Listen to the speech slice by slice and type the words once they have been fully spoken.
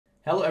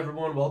Hello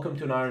everyone, welcome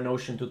to another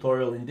Notion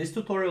tutorial. In this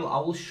tutorial, I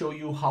will show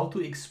you how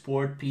to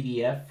export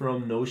PDF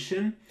from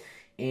Notion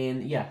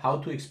and how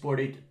to export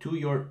it to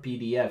your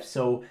PDF.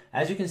 So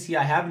as you can see,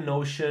 I have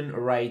Notion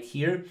right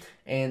here.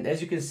 And as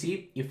you can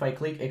see, if I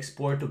click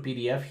export to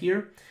PDF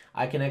here,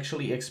 I can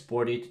actually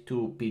export it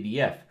to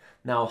PDF.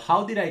 Now,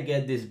 how did I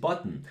get this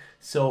button?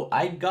 So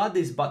I got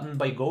this button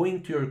by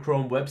going to your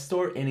Chrome Web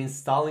Store and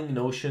installing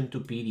Notion to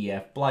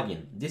PDF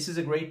plugin. This is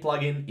a great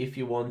plugin if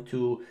you want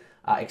to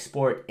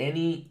export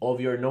any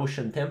of your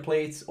Notion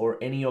templates or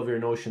any of your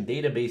Notion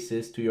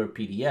databases to your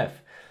PDF.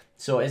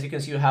 So as you can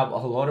see, you have a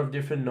lot of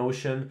different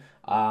Notion,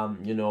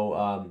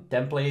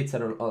 templates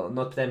and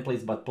not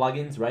templates, but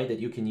plugins, right, that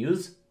you can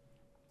use.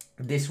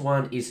 This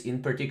one is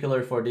in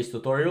particular for this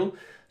tutorial.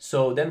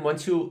 So then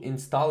once you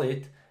install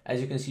it, as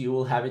you can see, you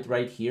will have it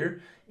right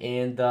here.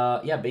 And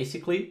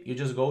basically you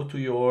just go to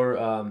your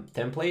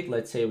template.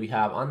 Let's say we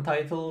have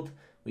Untitled.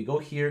 We go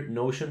here,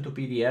 Notion to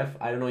PDF.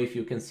 I don't know if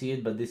you can see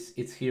it, but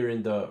it's here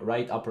in the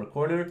right upper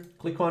corner.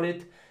 Click on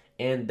it,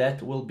 and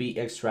that will be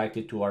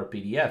extracted to our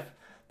PDF.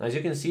 Now, as you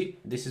can see,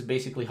 this is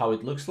basically how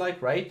it looks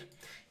like, right?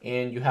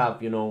 And you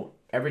have,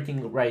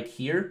 everything right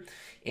here.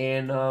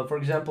 And for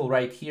example,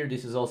 right here,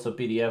 this is also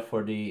PDF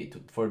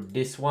for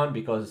this one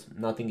because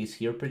nothing is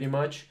here pretty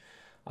much.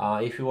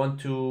 If you want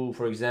to,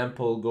 for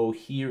example, go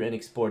here and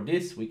export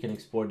this, we can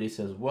export this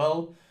as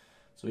well.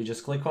 So we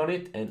just click on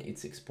it and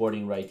it's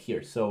exporting right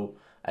here. So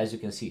as you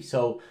can see,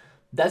 so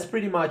that's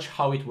pretty much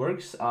how it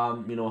works.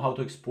 How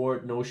to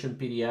export Notion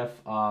PDF,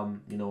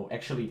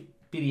 actually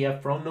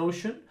PDF from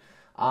Notion.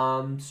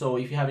 So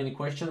if you have any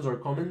questions or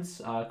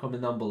comments,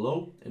 comment down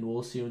below and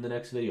we'll see you in the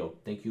next video.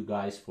 Thank you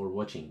guys for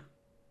watching.